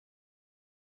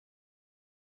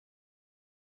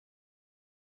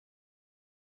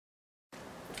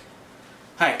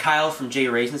Hi, Kyle from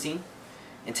J.Racenstein,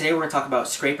 and today we're going to talk about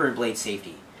scraper and blade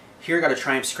safety. Here I got a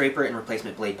Triumph scraper and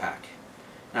replacement blade pack.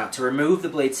 Now, to remove the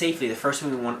blade safely, the first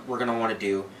thing we're going to want to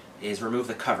do is remove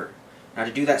the cover. Now,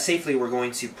 to do that safely, we're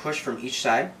going to push from each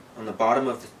side on the bottom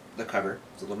of the cover.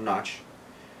 It's a little notch,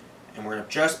 and we're going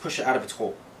to just push it out of its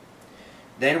hole.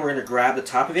 Then we're going to grab the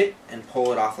top of it and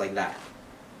pull it off like that.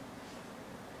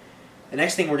 The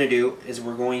next thing we're going to do is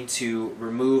we're going to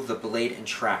remove the blade and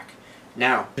track.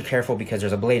 Now, be careful because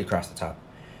there's a blade across the top.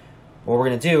 What we're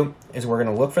going to do is we're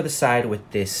going to look for the side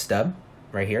with this stub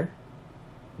right here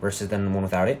versus then the one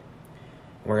without it.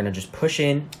 We're going to just push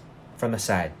in from the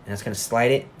side, and it's going to slide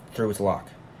it through its lock.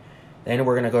 Then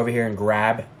we're going to go over here and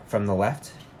grab from the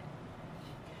left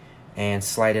and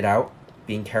slide it out,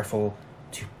 being careful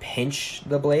to pinch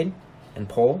the blade and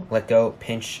pull, let go,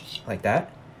 pinch like that.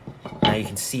 Now you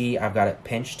can see I've got it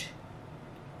pinched,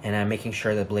 and I'm making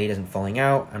sure the blade isn't falling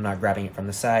out. I'm not grabbing it from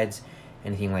the sides,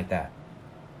 anything like that.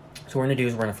 So what we're going to do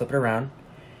is we're going to flip it around,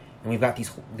 and we've got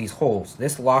these holes.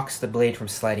 This locks the blade from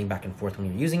sliding back and forth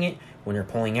when you're using it, when you're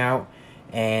pulling out,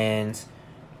 and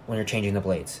when you're changing the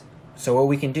blades. So what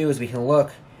we can do is we can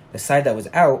look, the side that was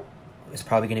out is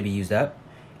probably going to be used up,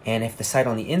 and if the side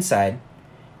on the inside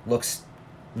looks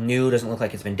new, doesn't look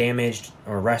like it's been damaged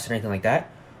or rusted or anything like that,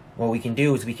 what we can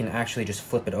do is we can actually just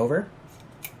flip it over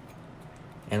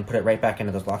and put it right back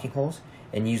into those locking holes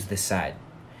and use this side.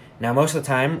 Now most of the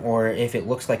time, or if it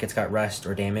looks like it's got rust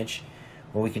or damage,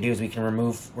 what we can do is we're going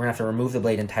to have to remove the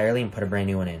blade entirely and put a brand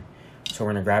new one in. So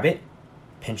we're going to grab it,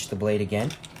 pinch the blade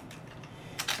again,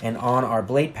 and on our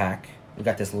blade pack, we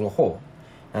got this little hole.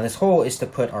 Now this hole is to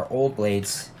put our old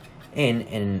blades in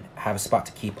and have a spot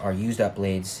to keep our used up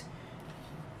blades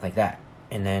like that.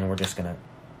 And then we're just going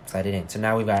to slide it in. So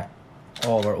now we've got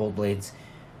all of our old blades,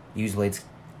 used blades,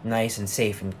 nice and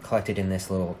safe and collected in this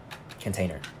little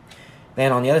container.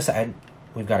 Then on the other side,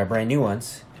 we've got our brand new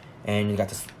ones, and you've got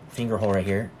this finger hole right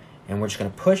here, and we're just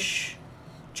going to push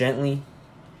gently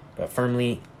but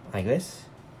firmly like this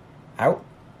out.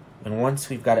 And once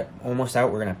we've got it almost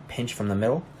out, we're going to pinch from the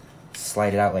middle,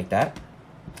 slide it out like that,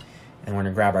 and we're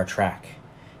going to grab our track.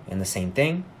 And the same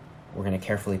thing, we're going to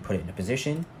carefully put it into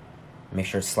position, make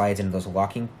sure it slides into those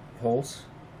locking holes,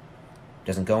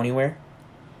 doesn't go anywhere.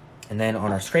 And then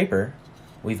on our scraper,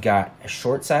 we've got a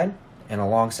short side and a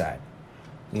long side.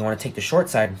 We want to take the short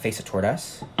side and face it toward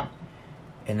us,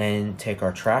 and then take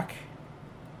our track,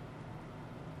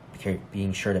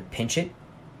 being sure to pinch it,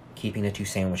 keeping the two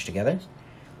sandwiched together.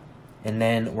 And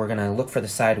then we're going to look for the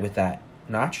side with that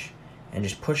notch and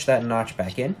just push that notch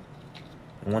back in.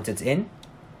 And once it's in,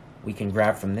 we can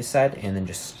grab from this side and then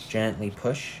just gently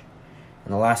push.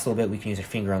 And the last little bit, we can use a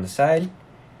finger on the side,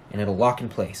 and it'll lock in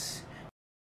place.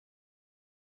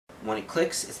 When it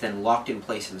clicks, it's then locked in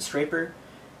place in the scraper,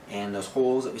 and those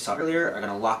holes that we saw earlier are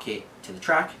going to lock it to the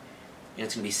track, and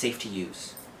it's going to be safe to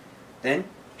use. Then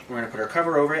we're going to put our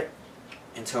cover over it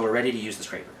until we're ready to use the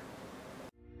scraper.